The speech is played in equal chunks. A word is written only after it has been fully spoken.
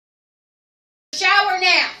shower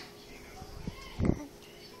now.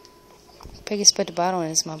 Piggy's put the bottle in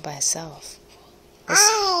his mouth by himself.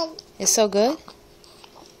 It's so good.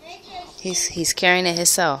 He's carrying it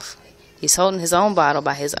himself. He's holding his own bottle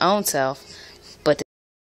by his own self, but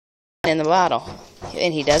in the bottle,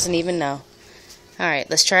 and he doesn't even know. All right,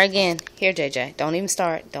 let's try again. Here, JJ. Don't even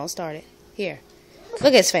start. Don't start it. Here.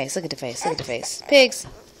 Look at his face. Look at the face. Look at the face. Pigs,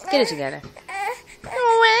 get it together.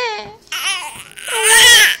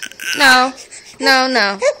 No. No,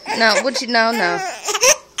 no. No. What you? No, no.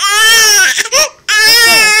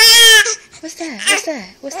 What's that? What's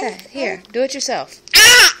that? What's that? Here, do it yourself.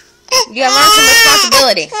 You gotta learn some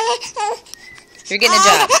responsibility. You're getting a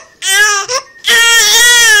job.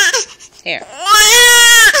 Here.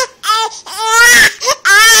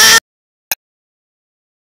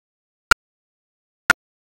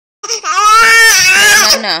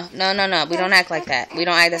 No. We don't act like that. We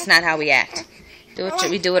don't act. That's not how we act.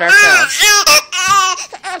 We do it ourselves.